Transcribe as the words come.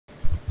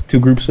two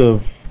groups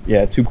of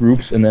two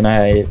groups, and then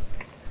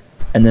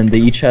they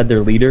each had their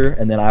leader,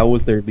 and then I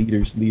was their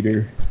leader's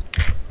leader.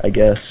 I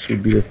guess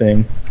would be the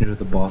thing. You're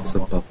the boss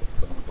of blah,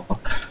 blah, blah, blah.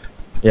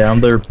 Yeah,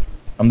 I'm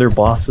their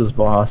boss's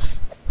boss.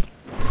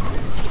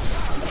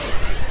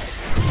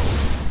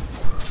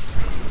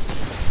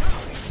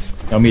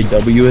 You want me to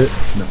W it?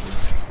 No.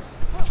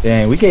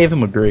 Dang, we gave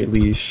him a great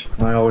leash.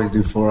 I always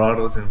do 4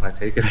 autos, and if I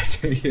take it, I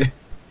take it.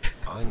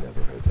 I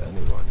never hurt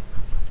anyone.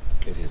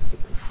 It is the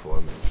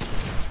performance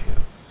that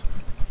kills.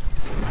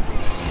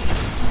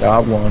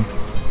 Got one.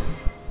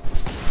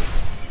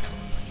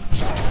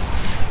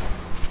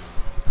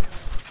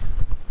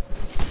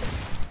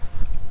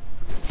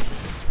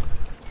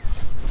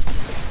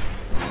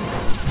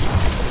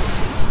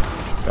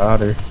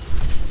 Got her.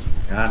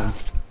 Got him.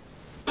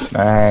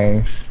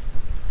 Nice.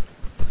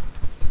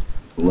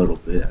 A little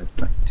bit. I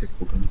like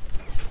tickled him.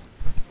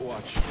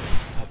 Watch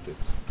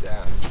puppets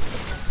dance.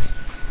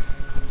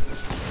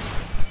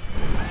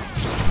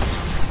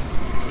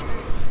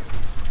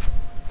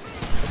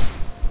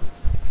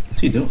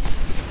 What's he doing?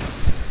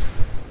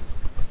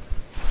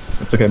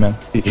 It's okay, man.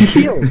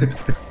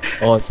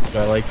 Oh,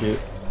 I like it.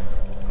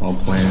 All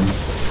planned.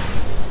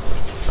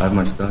 I have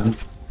my stun.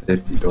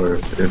 If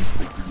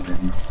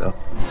and stuff.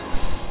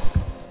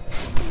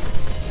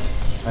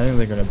 I think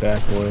they're gonna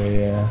back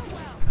away, yeah.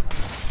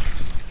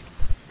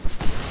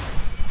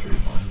 Through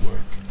my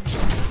work.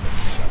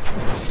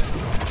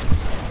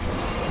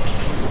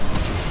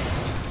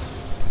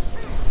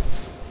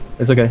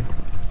 It's okay.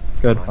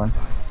 Good, fine.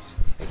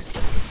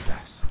 Expect the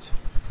best.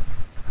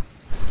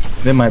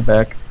 They might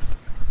back.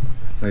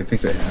 I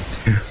think they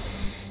have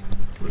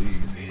to.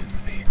 Breathe in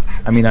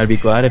the I mean, I'd be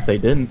glad if they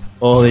didn't.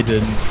 Oh, they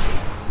didn't.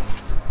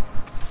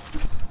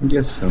 I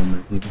guess so,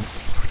 maybe.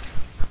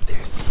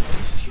 This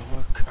is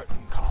your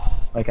curtain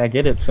call. Like, I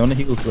get it, Sona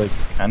Heal's like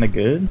kinda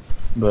good,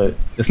 but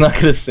it's not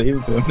gonna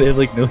save them. They have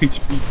like no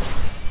HP.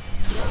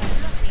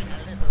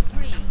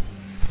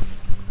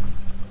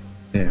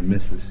 Yeah, I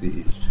missed the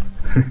siege.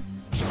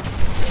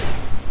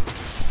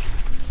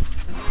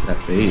 That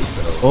bait,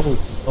 though.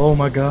 Oh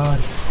my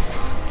god.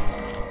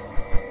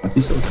 Why's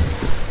he so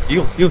aggressive?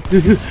 Heal.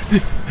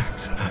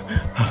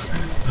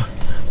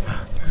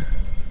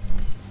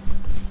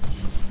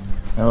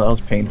 Oh, that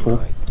was painful.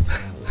 Did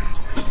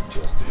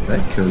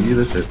that kill you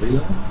this early,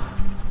 though?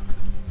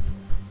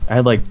 I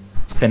had like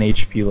 10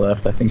 HP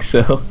left, I think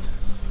so.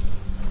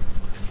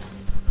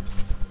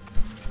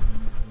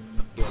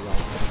 Your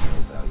life has no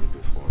value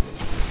before me.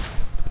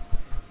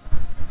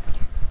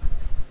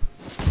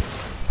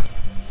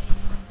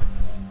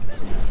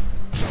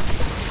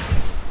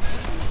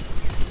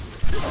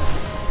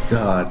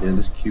 God, dude,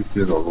 this Q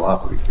feels a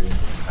lot weaker.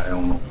 I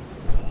don't know.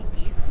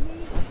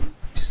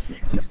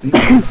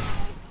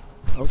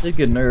 Oh, they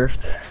get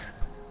nerfed.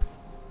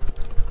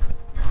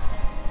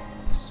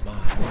 Smile.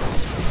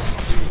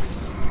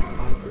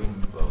 I bring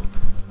both.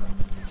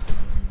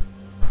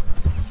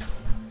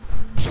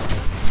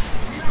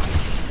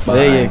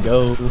 There you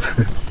go.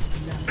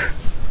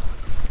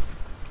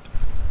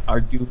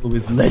 Our duo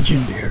is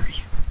legendary.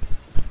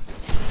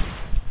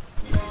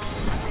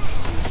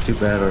 Too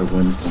bad our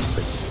wins don't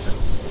say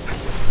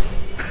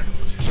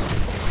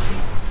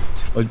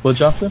What,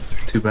 Johnson?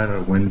 Too bad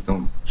our wins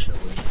don't show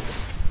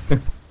it.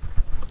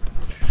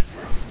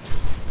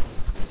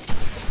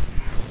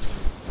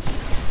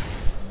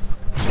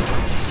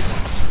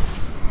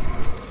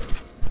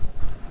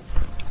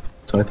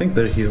 So I think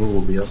their heal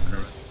will be up in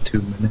around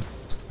 2 minutes.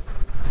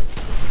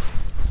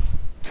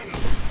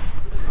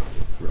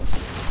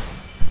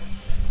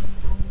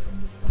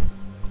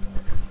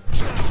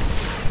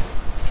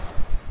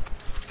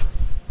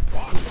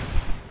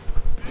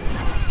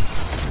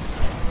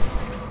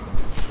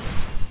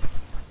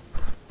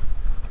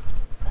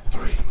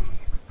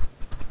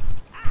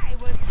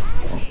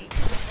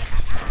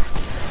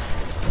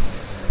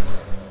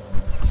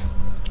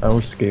 That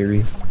was scary.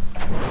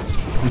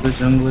 The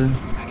jungler.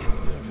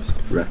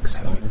 Rex.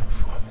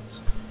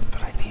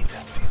 But I need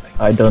that feeling.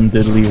 I done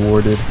diddly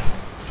warded.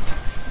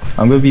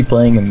 I'm gonna be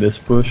playing in this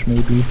push,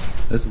 maybe.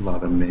 There's a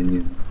lot of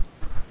minions.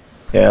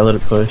 Yeah, I let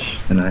it push.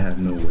 And I have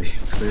no wave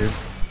clear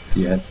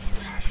yet.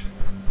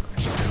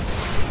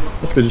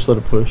 Let's go, just let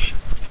it push.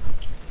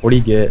 What do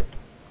you get?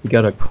 You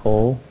got a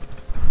call?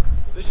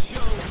 The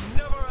show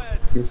never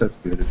ends. I guess that's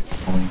good if you're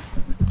calling.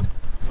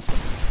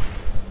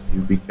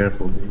 You be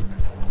careful, dude.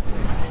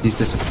 He's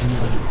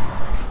disappointed.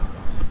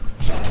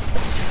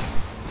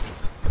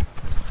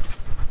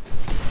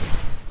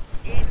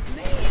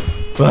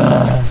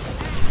 Ah,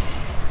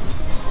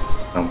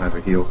 I don't have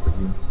a heal for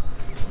you.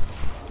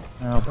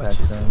 I'll back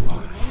then.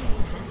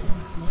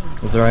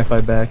 Is it alright if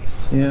I back?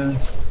 Yeah.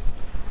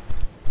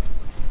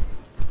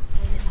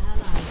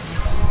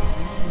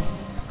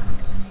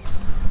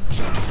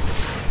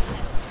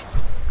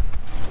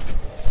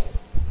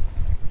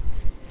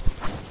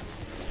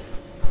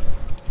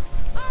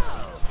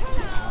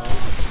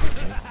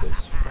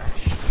 This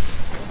fresh.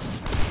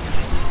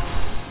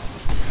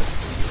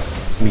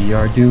 We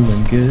are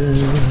doing good.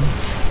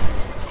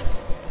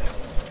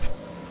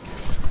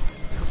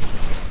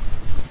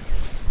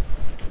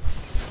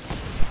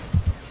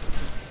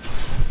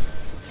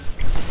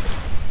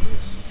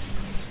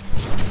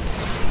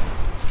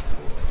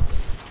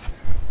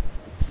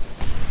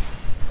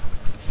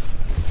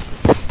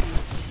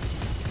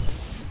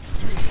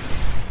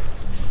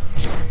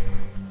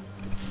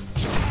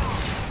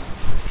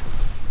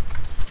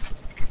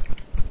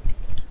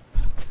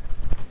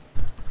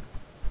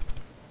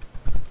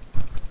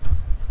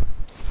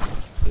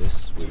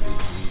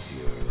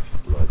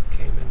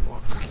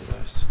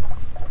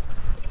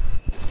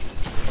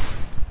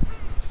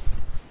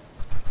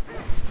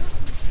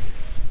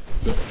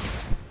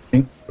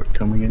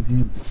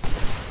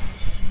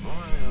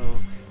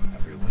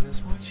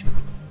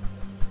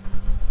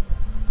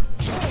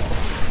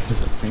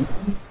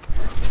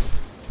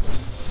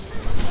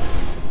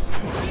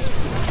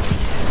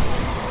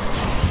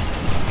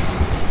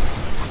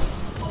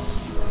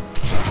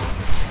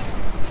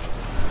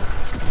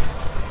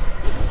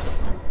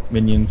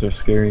 Minions are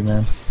scary,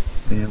 man.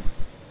 Yeah.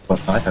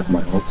 But I have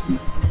my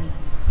ultimate.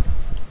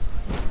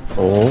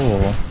 Oh.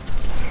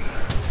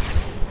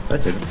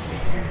 That hit him.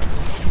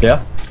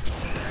 Yeah.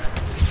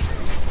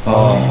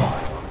 Oh.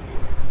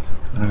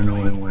 I don't know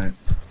where it went.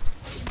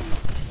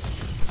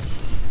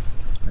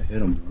 I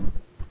hit him, bro.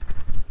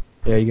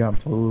 Yeah, you got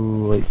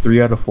him like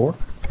 3 out of 4. I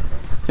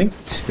think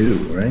 2,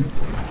 right?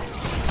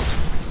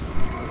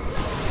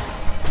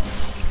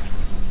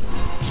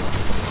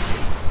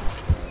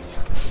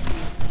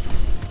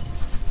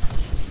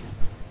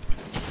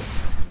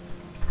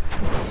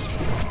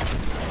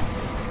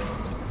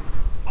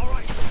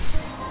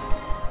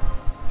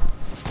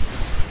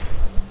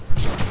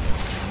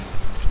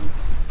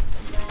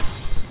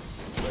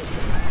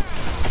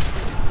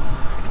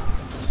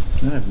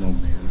 I have no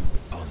mana.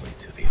 Only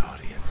to the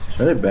audience.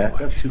 Should I back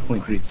up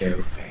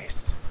 2.3k?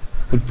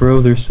 But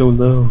bro, they're so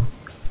low.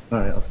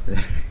 Alright, I'll stay.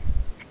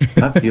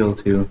 I've healed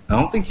too. I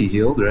don't think he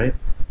healed, right?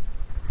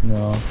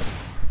 No.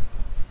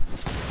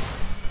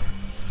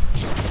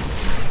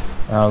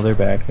 Oh, they're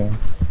back then.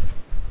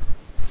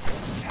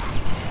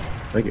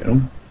 Did I get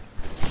him?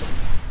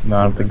 No,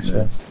 I don't think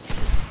so.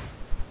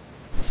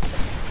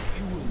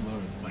 You will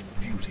learn what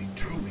beauty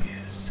truly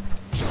is.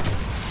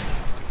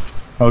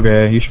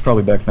 Okay, you should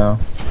probably back now.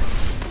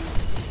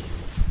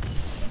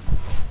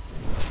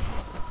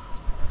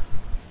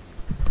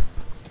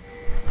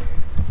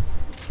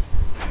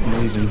 I'm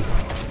leaving.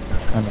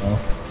 I know.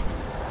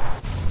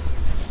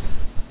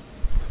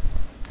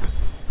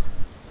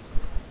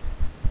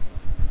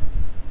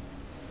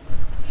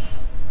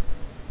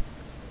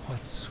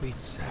 What sweet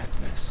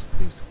sadness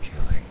is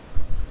killing.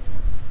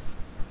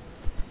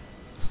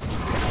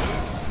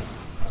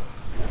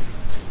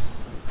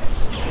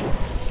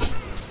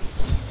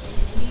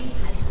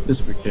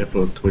 Just be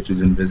careful of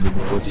Twitch's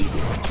invisibility.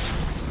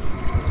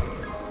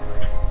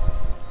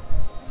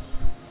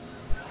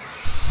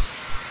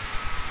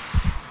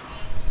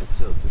 It's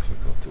so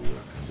difficult to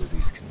work under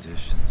these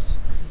conditions.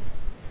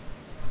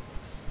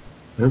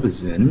 We have a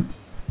Jhin?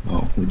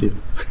 Oh, we do.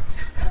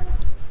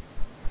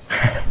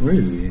 Where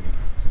is he?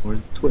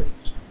 Where's Twitch?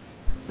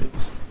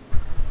 Please.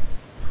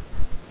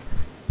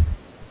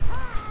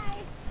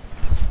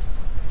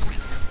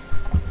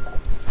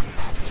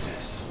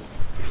 Happiness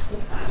is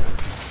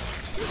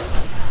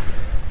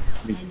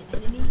Me. An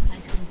enemy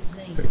has been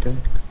slain. Okay.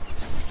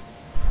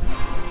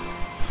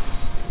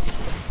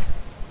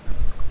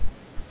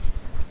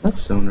 That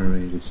sonar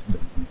rate is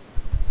dumb.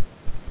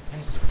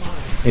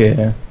 inspiring.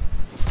 Yeah.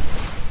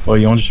 Well,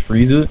 you want to just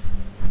freeze it?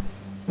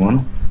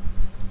 One?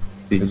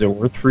 Is it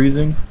worth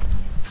freezing?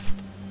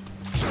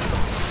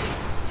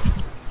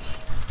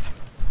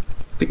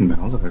 I think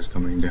Malzahar's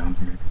coming down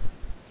here.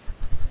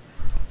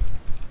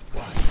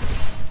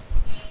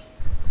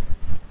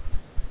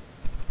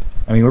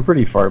 I mean, we're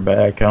pretty far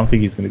back. I don't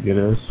think he's gonna get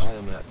us. I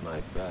am at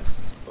my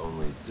best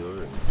only during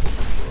the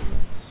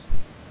performance.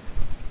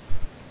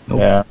 Nope.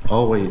 Yeah.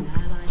 Oh, wait. Ally has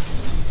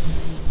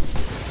been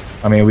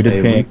slain. I mean, we did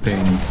Hey, pink. we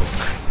pinged, so.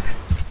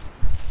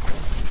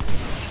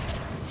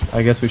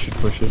 I guess we should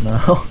push it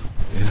now.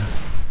 Yeah.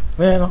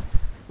 Man,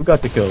 who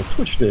got the kill?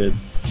 Twitch did.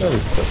 That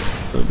is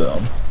so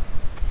dumb.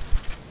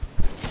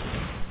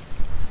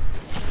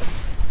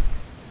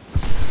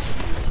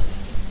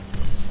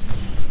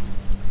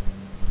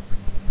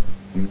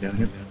 Coming down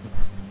here.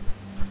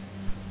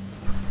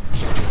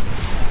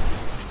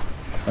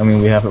 I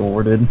mean, we have it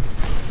warded.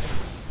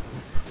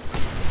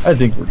 I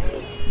think we're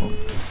good.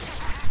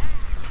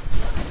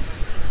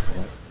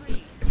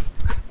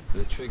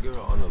 The trigger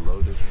on a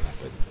loaded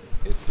weapon,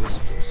 it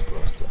whispers for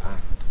us to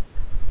act.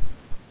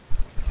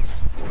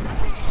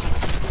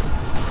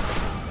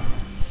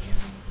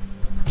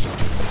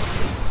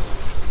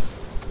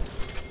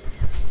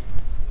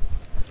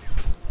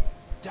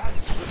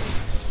 Dance with me.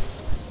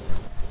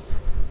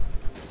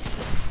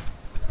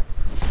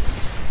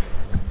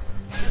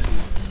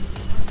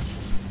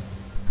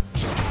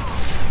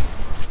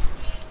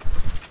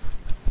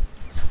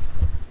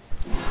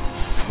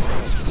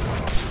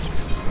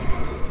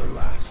 This is the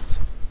last,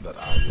 but I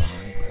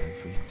lie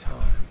every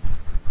time.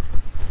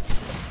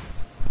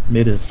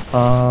 Mid is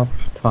top.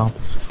 Top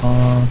is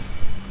top.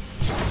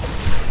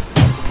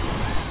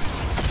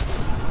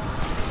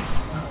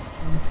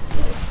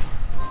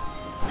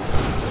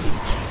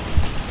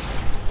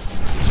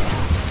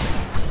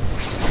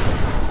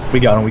 We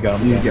got him. We got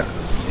him. You Yeah. got it.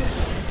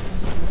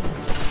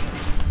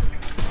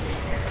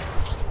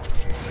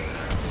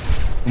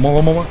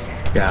 One more.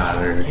 Got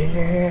her.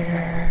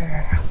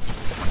 Yeah.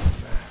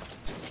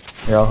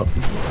 Here, I'll help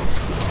you.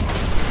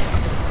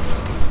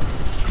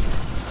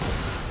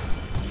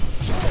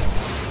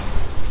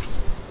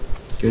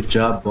 Good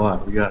job,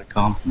 bot. We got a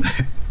compliment.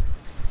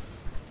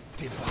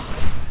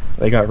 Divine.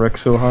 They got wrecked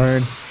so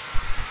hard.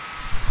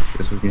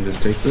 Guess we can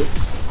just take this.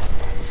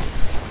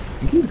 I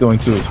think he's going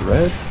to his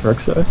red.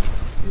 Rek'Sai. Yeah,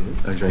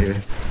 oh, he's right here.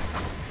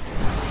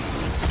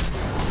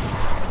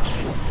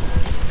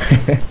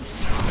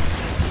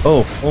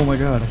 Oh my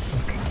god, I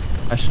suck.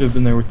 I should have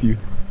been there with you.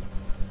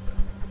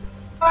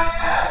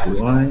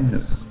 Do I?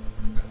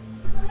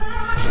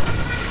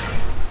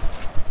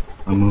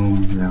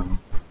 now.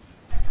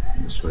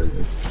 Destroy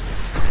this.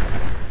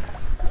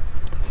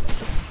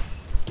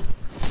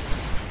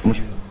 How much?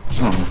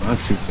 Oh,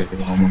 that's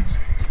 2K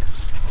almost.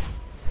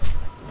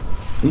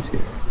 He's here.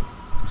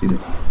 What's he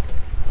doing?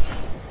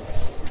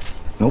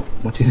 Nope.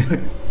 What's he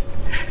doing?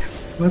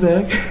 What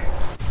the heck?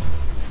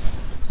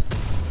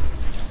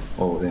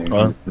 Oh, dang.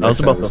 Well, I was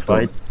about to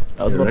fight.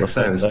 I was about to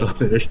Rek'Sai fight was that.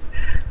 still there.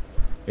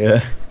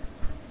 Yeah.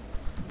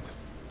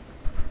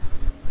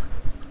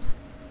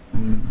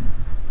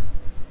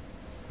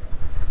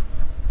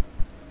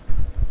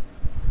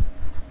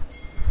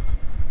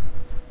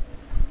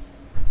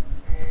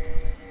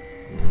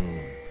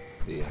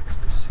 The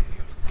ecstasy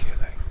of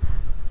killing.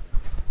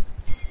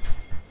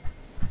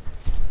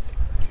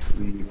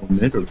 We go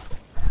mid or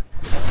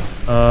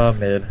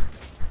Mid.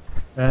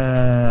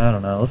 I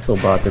don't know. Let's go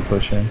bot. They're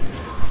pushing.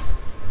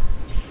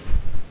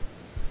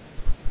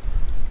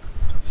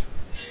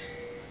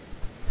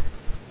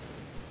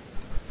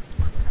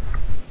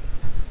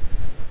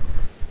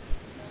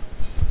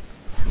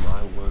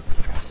 My work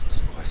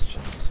asks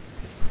questions.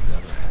 It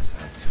never has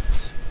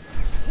answers.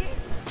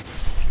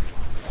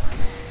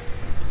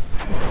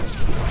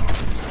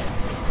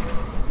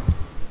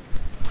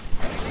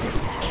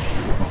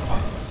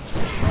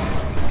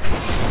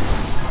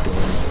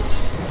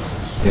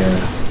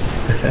 yeah.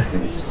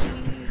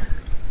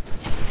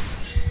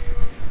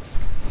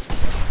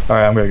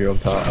 Alright, I'm gonna go up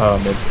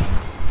top. Mid.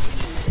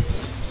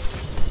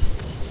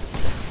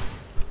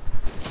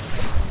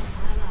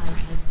 Ally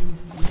has been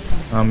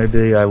slain.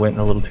 Maybe I went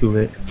a little too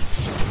late.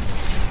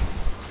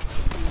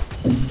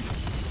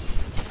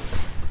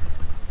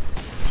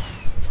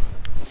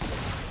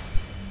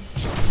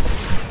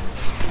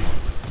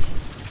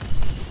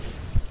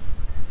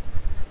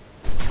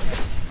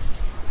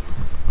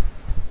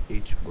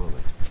 Each bullet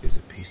is a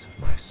piece of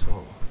my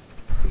soul.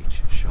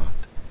 Each shot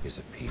is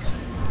a piece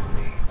of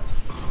me.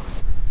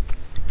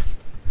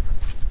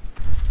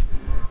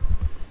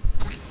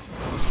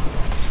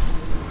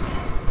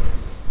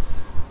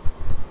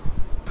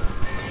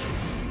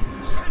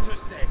 Center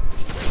stage.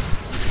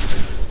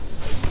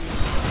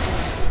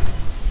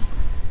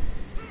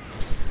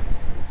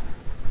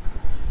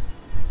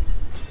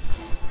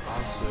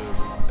 I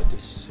serve a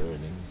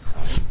discerning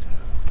clientele.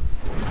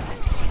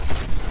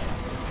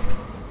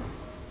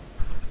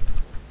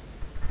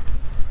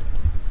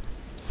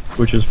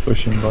 Which is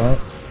pushing bot.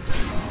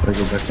 Gotta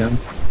go back down.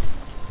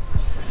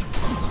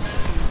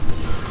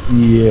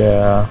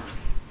 Yeah.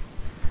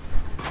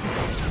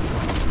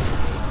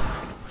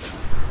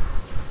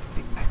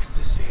 The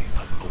ecstasy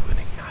of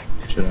opening night.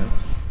 Should I?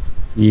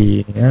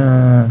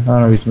 Yeah. I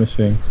don't know who's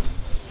missing.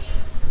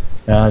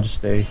 Nah, just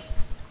stay.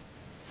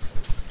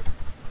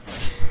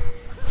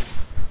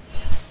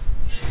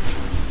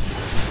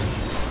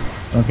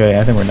 Okay,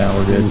 I think we're now.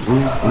 We're good.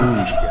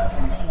 Ooh, shit.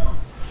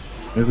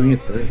 Maybe we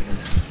get third.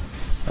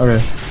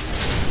 Okay.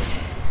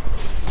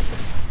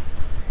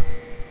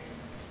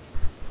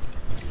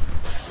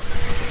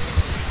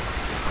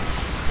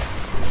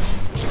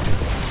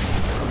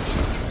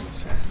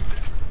 Transcend.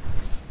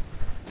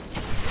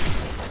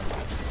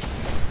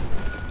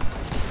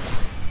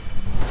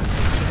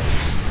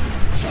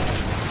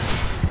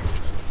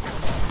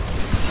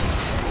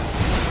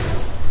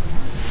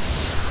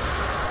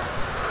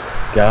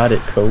 Got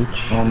it,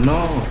 coach. Oh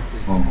no!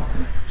 Oh.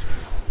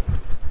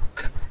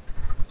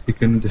 He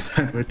couldn't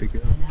decide where to go.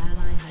 An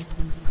ally has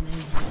been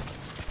slain.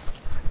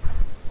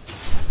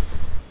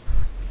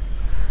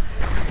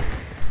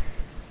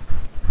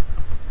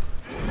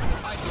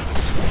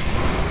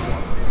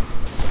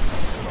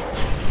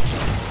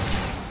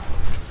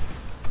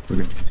 We're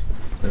gonna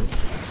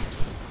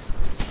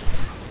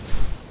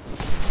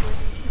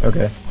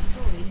Okay.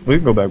 We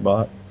can go back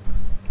bot.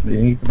 Do you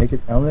think you can make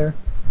it down there?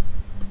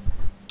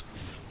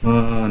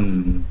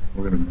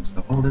 we're gonna mess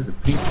up. Oh, there's a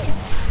pink. I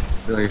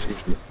feel like I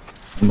should.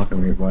 I'm not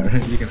gonna get by.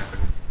 You can have it.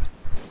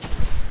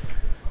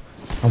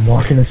 I'm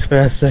walking as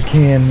fast as I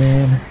can,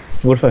 man.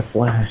 What if I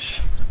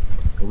flash?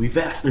 Go be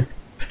faster.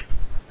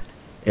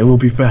 It will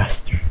be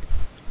faster.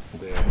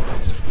 There it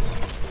is.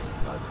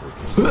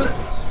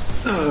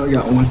 I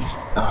got one.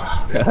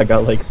 Ah. I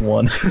got like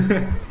one.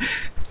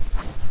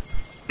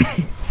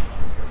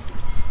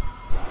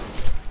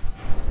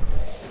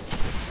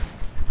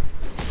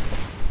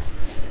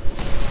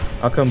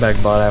 I'll come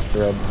back bot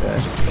after I'm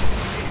dead.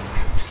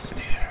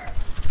 Snare.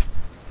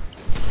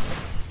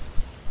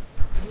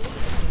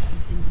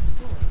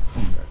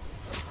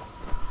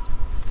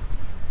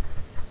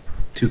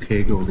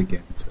 2K gold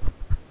again. So.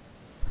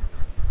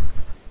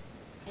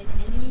 An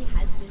enemy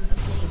has been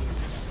slain.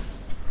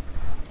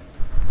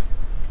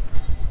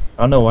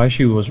 I don't know why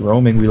she was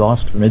roaming. We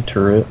lost mid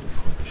turret.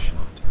 Before the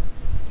shot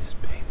is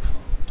painful.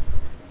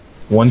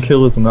 One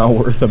kill is not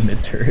worth a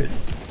mid turret. An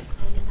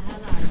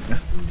ally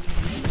has been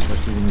slain.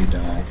 Especially when you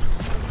die.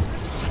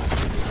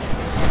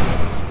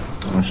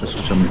 I'm just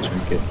switch on my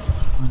trinket.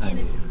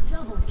 Enemy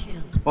double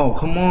kill. Oh,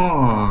 come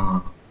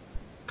on!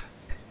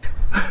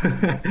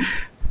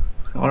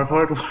 Our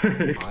hard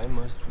work. I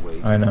must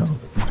wait. I know. until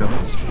the Go.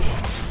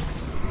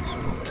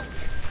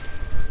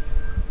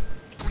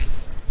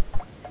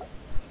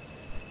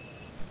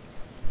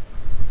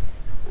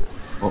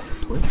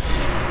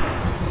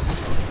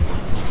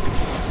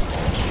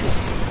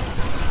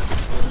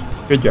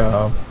 Good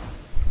job.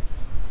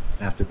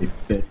 After they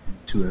fit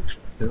 2 extra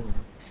kills.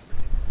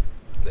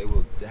 They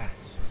will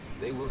dance.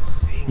 They will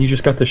sing. You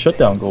just got the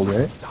shutdown gold,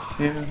 right?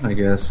 Yeah, I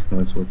guess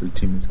that's what the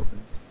team is hoping.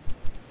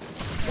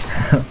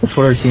 That's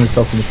what our team is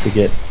helping us to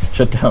get.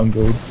 Shutdown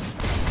gold.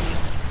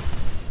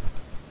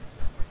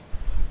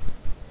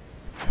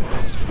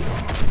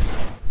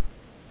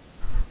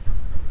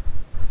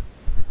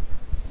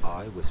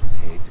 I was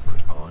paid to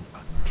put on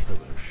a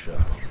killer show.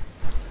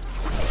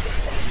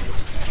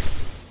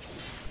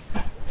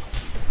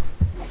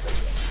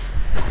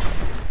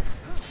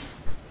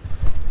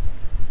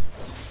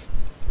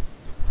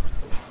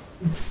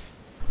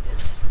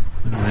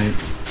 Alright.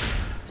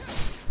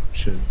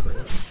 Should put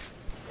it.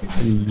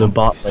 The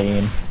bot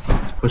lane.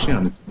 It's pushing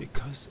on its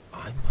Because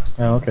I must.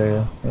 Oh, okay,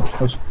 yeah.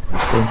 That's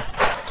good.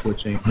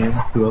 twitching here.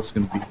 Who else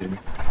can beat it?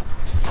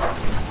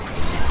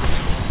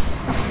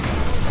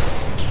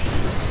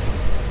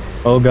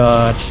 Oh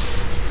god.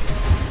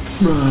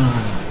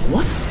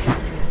 What?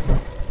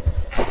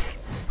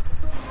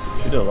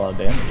 She did a lot of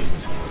damage.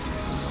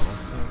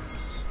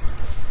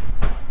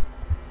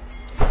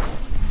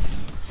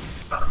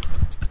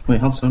 Wait,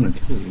 how'd Sona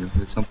kill you?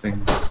 Did something...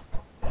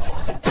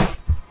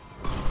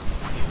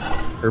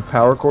 Her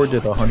power core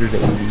did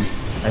 180. I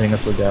think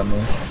that's what got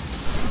me.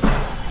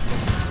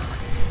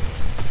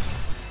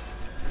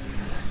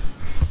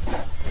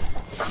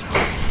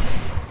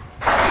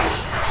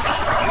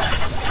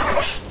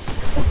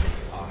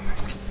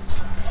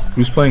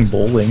 Who's playing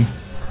bowling?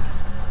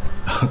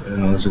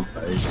 No, it's just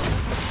ice.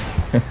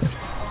 An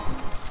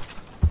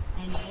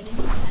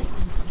enemy has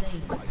been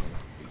slain.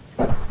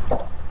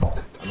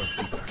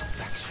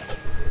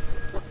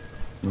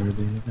 Where are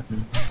they at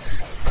now?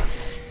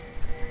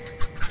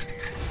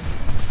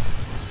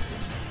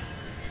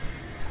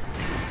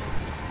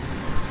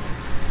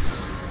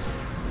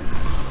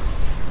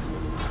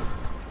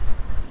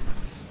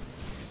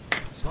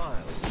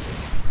 Smiles.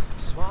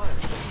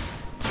 Smiles.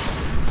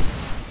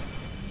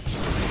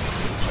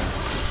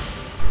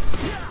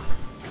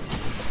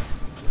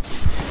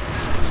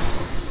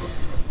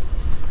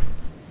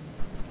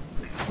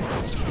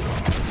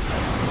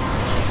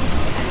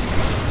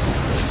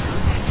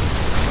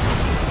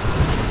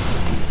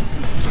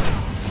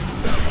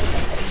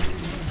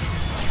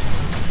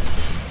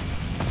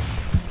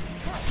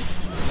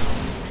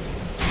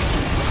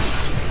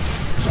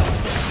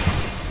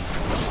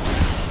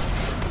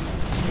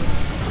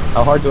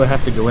 How hard do I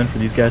have to go in for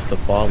these guys to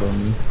follow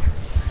me?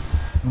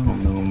 I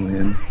don't know,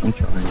 man. I'm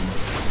trying.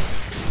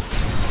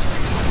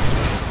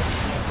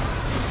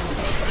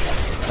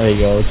 There you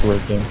go, it's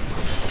working.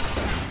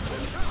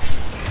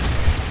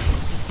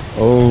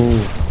 Oh,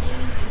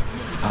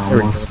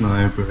 I'm a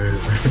sniper.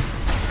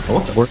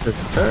 What the worker.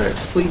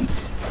 turrets,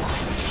 please.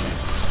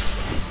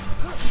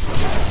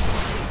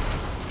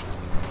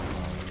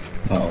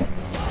 Oh.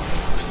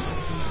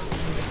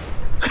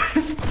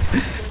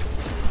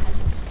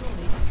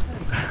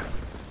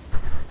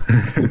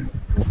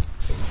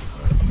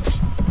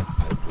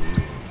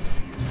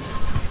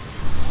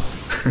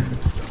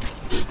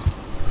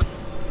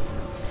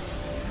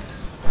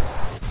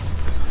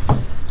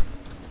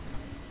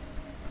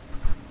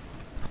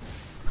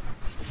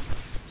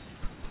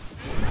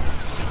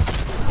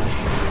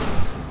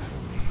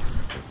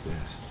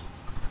 This.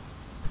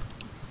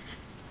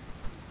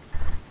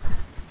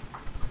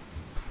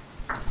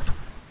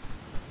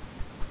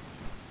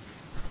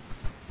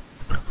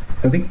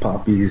 I think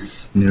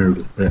Poppy's near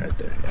right there.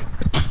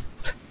 Yeah.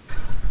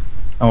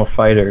 I'm a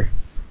fighter.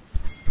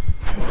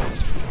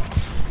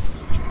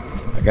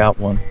 I got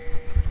one.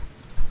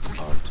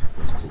 Art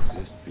must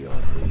exist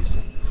beyond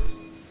reason.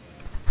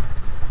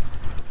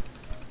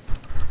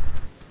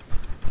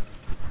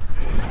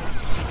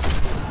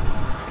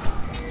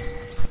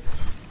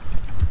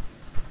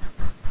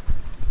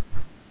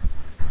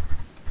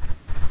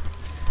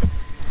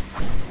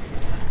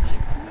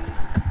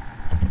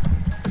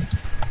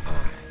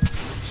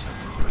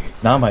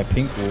 Not my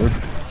pink ward.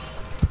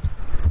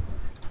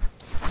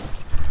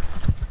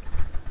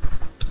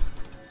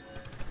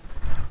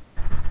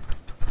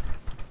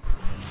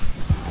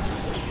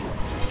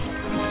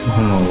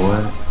 Oh,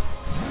 what?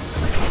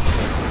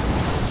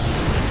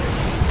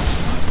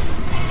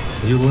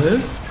 You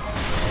live?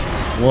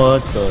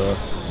 What the?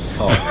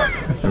 Oh,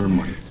 never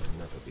mind.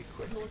 Never be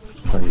quick.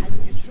 Like, Has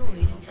destroyed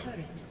a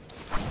turret.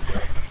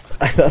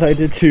 I thought I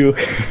did too.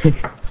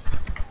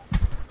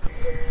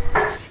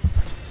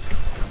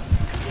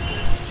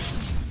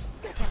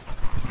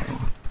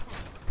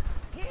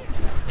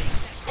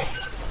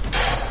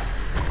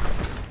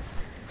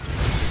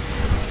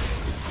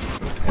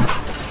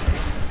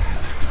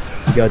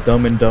 You got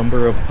Dumb and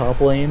Dumber up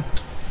top lane.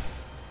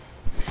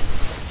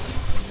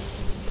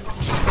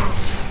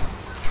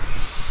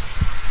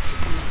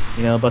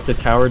 You know about the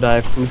tower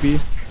dive poopy?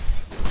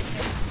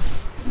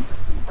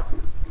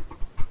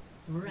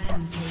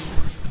 Rampage.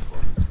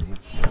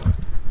 Needs more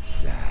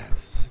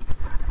zazz.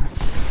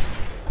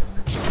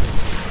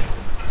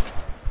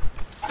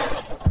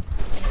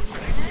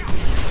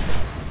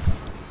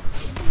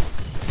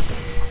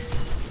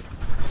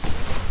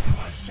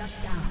 Shut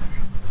down.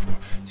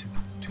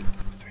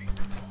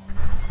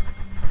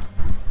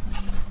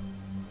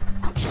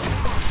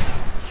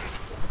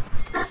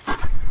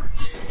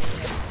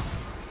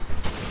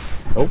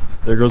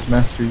 there goes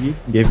Master Yi,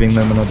 giving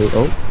them another.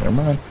 Oh, never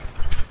mind.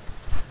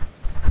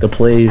 The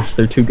plays,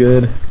 they're too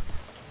good.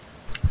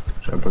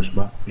 Should I push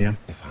back? Yeah,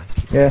 If I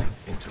keep Yeah. getting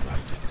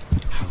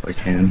interrupted, how if I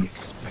can I can. be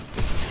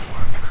expected to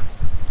work?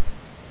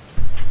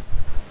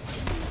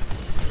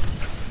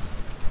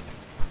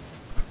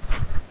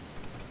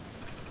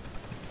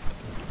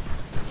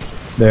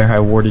 There, I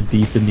warded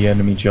deep in the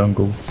enemy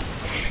jungle.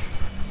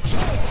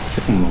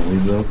 I'm gonna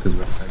leave though, because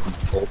we're second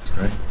ult,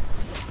 right?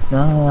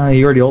 Nah,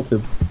 he already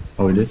ulted.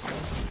 Oh, we did?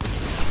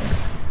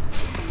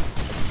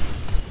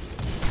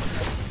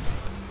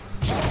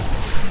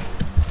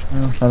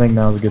 Well, I think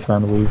now's a good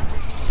time to leave.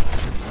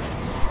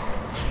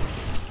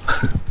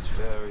 It's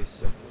very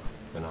simple.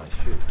 When I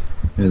shoot,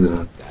 There's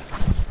a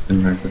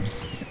thing right there.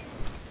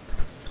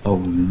 Oh,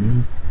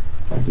 no.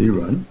 Do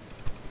you run?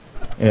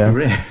 Yeah, You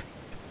ran.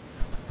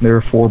 there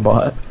were 4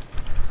 bot.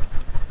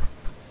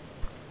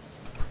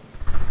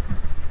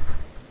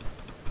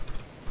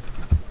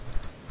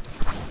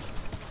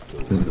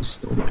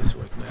 Still is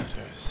what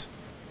matters.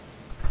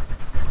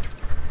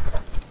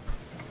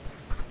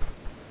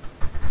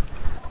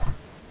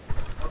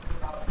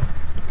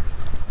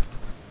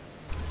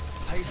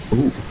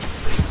 Ooh.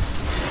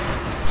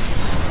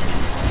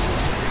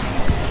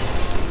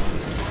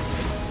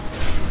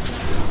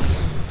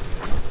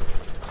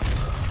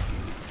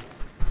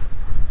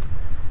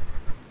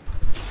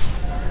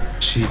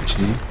 Cheat.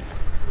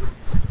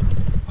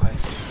 I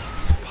feel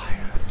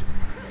inspired.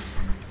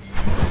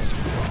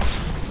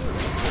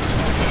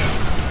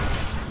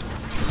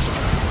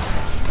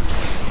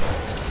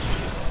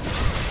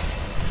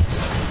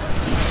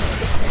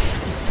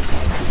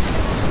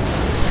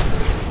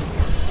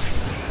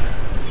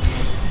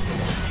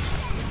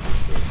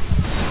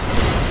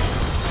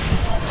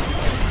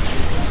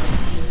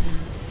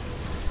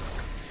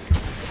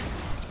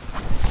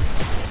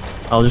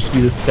 I'll just be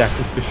the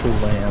sacrificial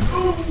lamb.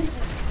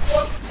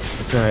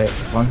 It's alright,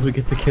 as long as we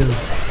get the kills.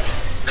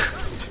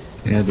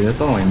 Yeah, dude, that's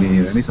all I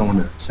need. I need someone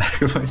to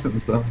sacrifice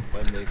themselves.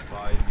 When they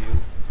find you,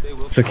 they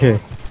will It's okay.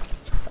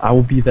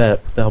 I'll be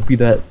that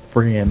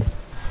brand.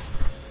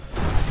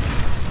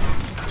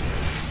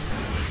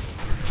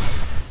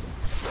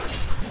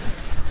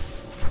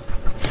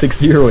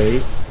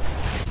 $608.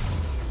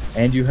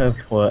 And you have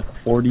what?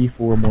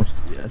 44 more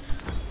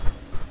CS.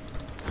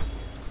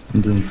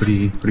 I'm doing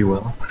pretty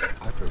well.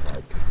 I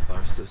provide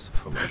catharsis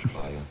for my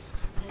clients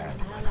and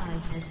An ally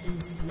has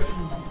been slain.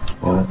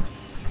 Oh.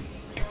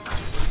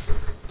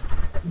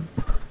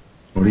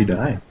 Where'd he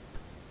die?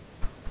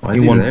 Why is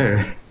He he won.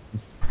 there?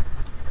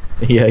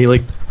 Yeah, he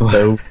like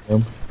dove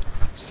him.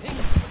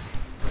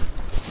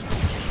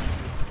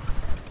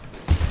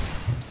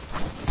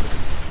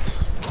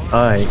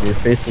 I, your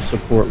faithful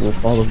support, will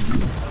follow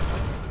you.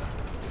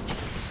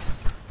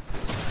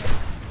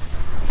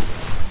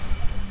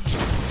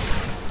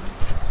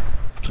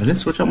 I didn't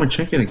switch out my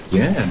chicken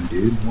again,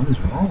 dude. What is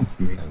wrong with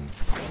me? and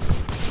my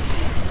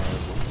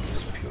love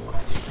is pure.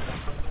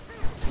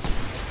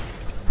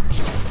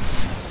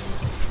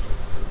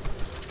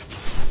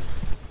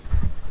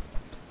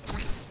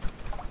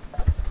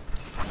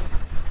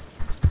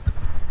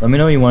 Let me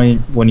know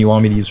when you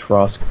want me to use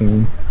Frost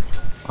Queen.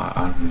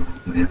 I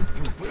don't know, man.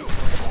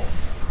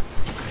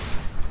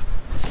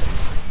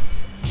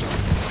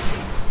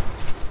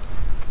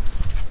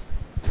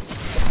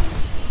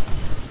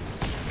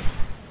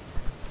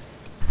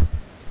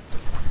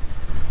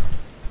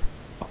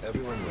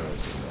 Everyone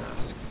wears a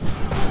mask.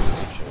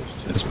 I chose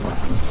to. That's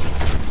fine.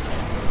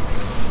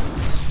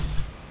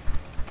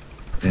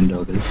 And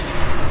others.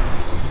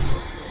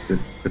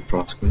 Good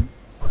frost queen.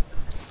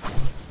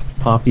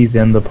 Poppy's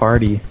in the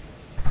party.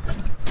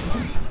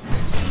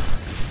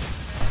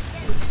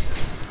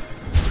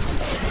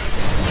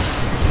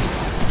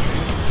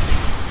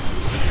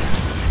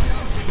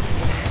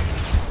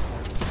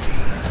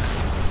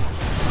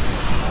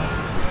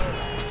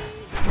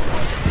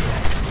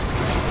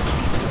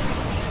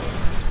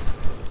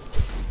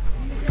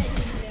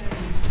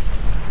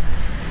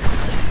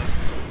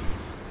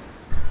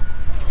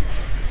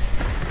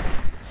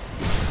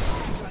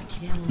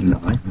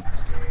 Nice.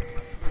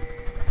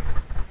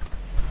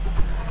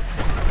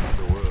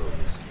 The world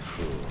is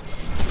cruel.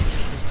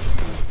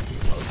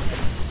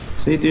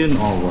 See, dude,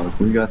 all luck.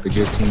 We got the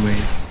good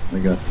teammates. We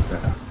got the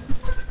bad.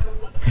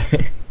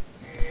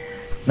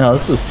 No,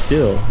 this is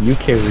skill. You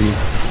carry.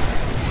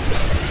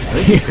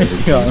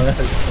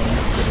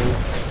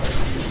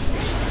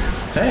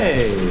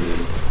 Hey!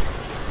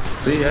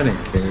 See, I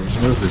didn't care.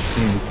 It was a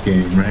team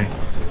game, right?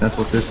 That's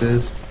what this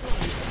is?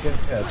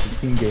 Yeah, it's a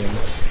team game.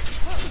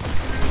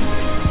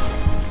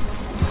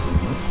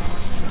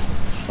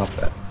 Stop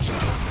that.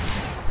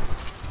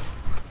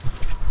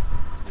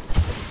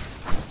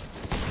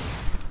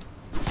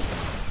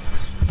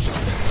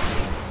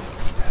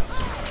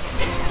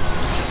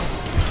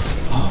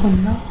 Oh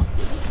no!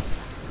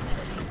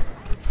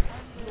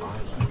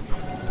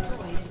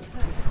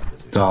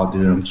 Oh,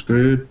 dude, I'm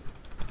screwed.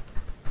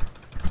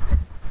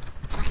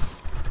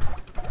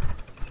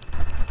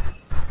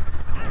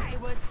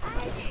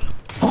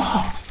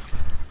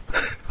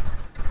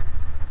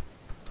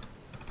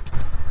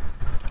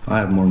 I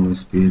have more move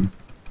speed.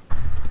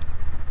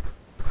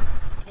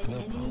 An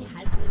enemy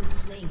has been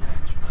slain. My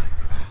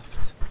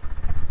craft.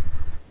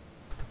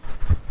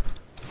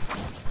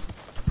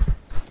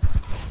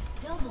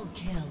 Double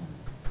kill.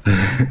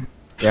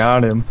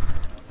 Got him.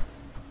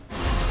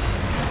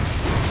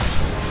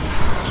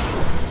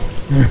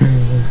 I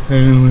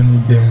don't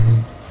want to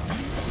die.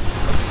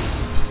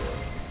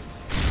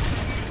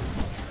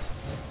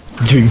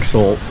 Jinx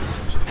ult.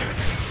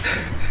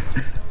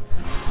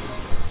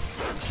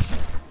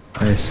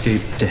 I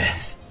escaped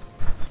death.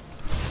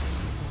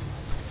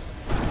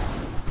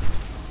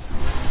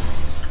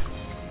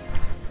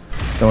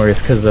 Don't worry,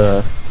 it's because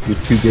you're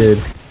too good.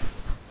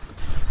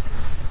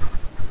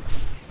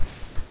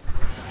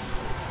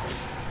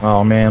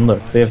 Oh man,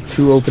 look, they have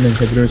 2 open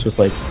inhibitors with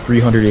like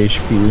 300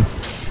 HP.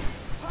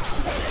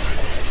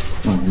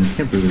 Oh, you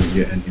can't really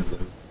get any of those.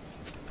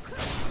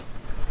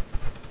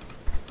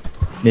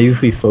 Maybe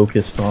if we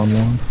focused on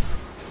one.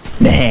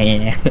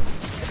 Nah.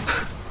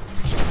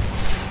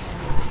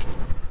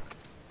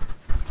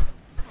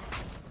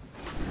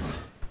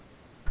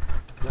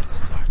 Let's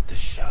start the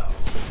show.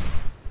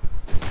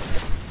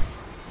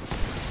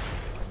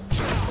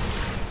 You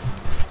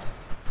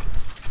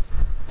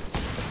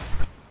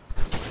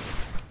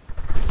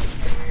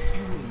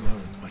will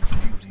learn what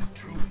beauty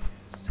truly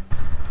is.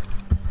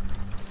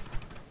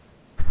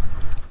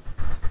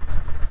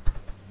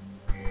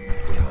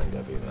 Behind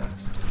every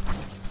mask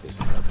is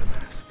another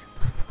mask.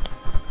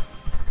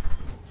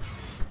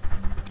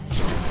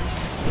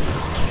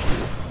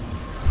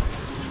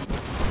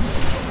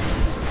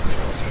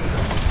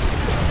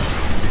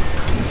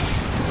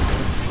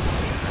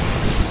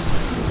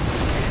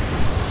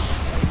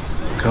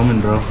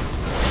 Coming, bro.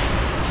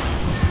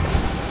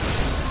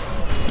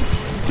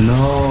 No.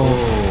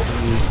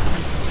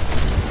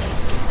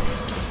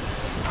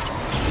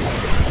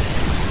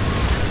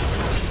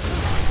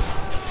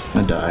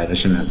 I died. I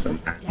shouldn't have done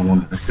that. I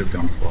could have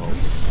gone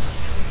flawless.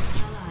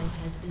 Ally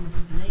has been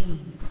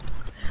slain.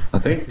 I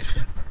think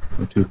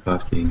I'm too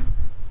cocky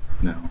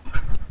now.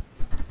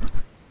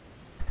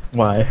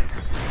 Why?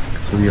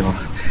 So we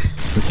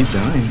keep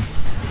dying.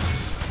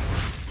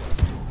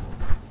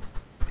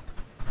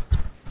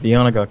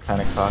 Diana got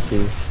kind of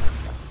cocky.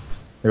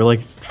 There were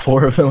like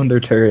 4 of them in their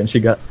turret and she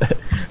got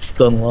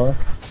stun locked.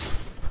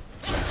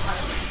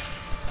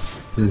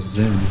 This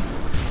is Jhin.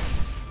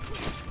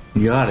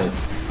 You got it.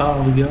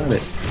 Oh, we got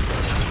it.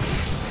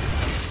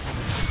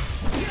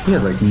 He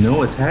has like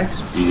no attack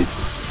speed.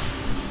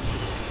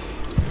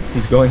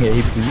 He's going at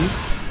AP.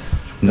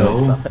 No.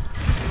 It's not.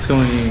 It's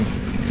going.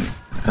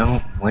 I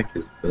don't like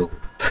his build.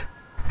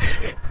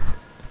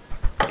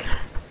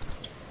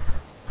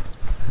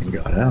 He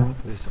got out.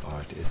 This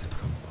art is a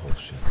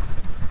compulsion.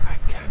 I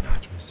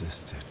cannot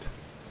resist it.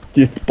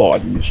 This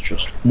body is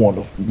just one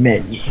of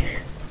many.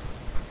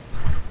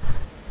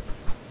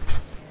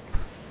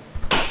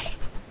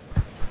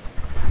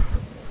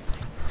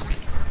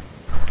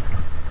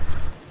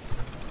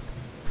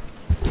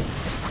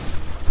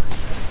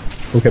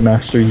 Look at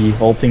Master Yi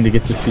ulting to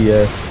get the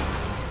CS.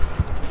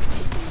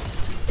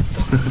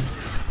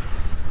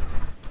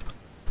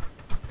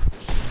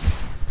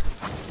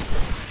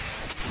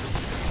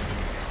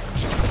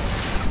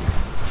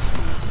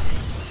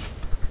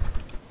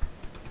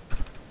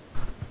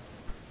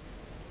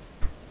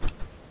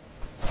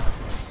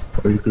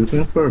 Are you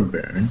grouping for a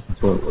Baron?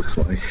 That's what it looks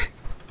like.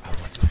 I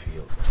want to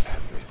feel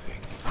everything.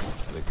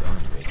 The gun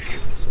makes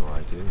it, so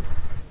I do.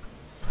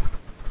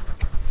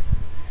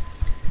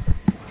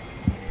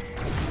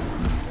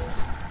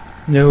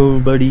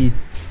 Nobody.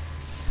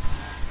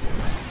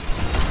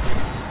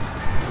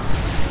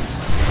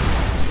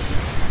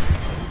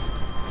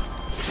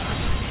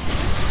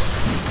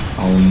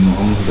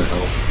 Almost the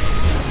help.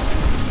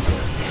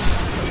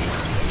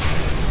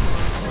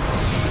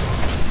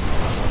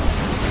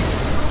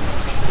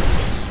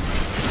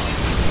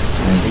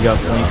 He got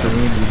flanked for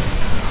wounded.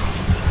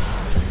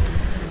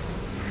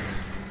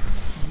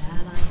 An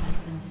ally has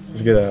been Let's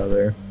slain. get out of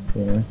there.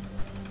 Yeah.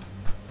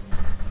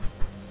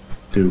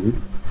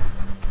 Dude.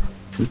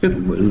 We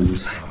could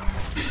lose.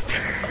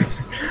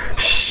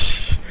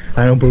 Shh.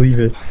 I don't believe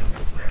it.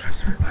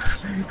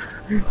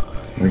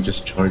 We're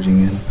just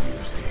charging in.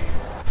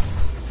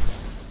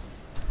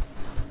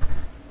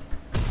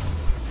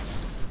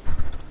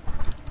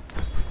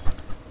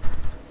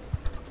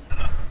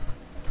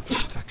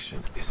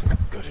 Protection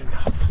isn't good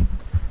enough.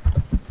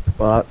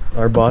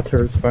 Our bot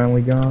turret's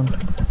finally gone.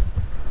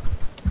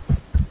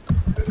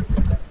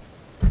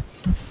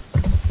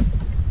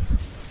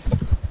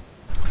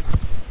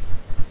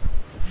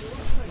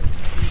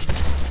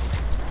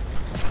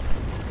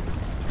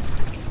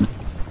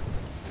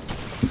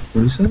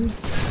 What is it?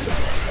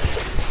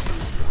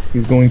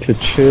 He's going to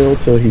chill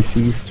till he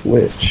sees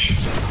Twitch.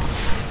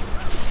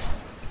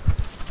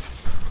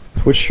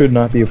 Twitch should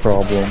not be a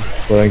problem,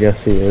 but I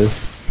guess he is.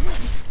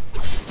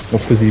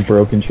 That's because he's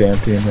broken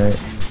champion, right?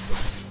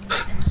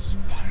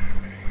 Inspire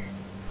me.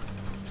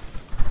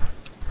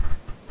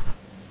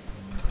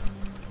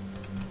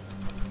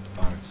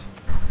 Art.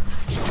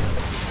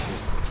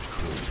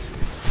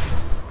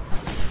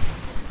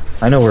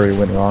 I know where he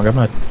went wrong. I'm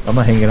not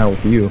hanging out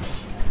with you.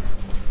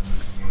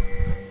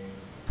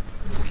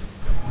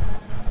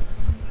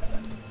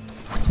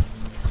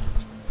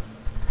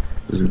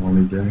 Is it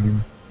only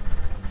dragon?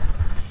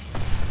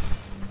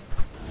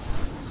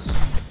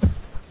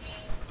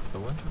 I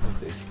wonder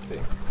what they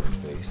think when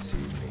they see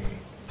me.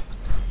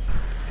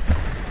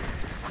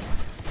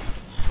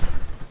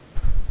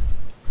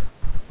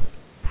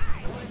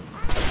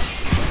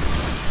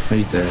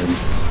 He's dead.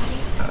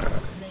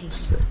 Slain.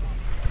 Sick.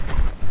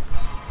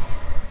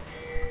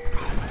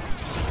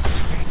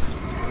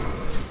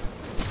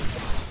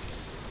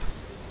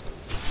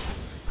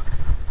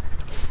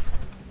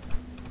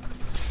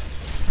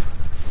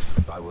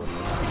 I will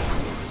not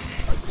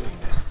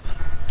ugliness.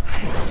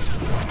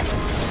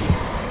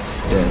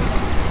 Yes.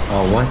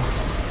 Oh, what?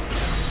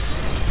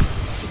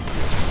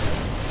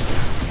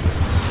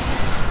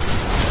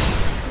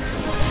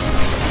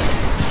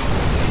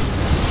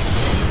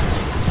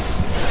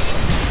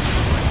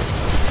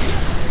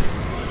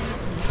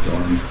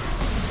 Gone.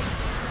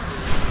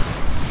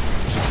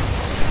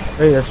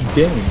 Hey, that's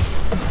Jhin.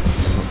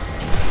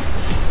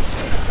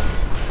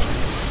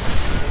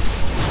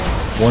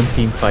 One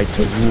team fight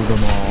to rule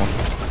them all.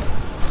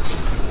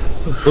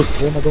 Look,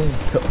 where am I going?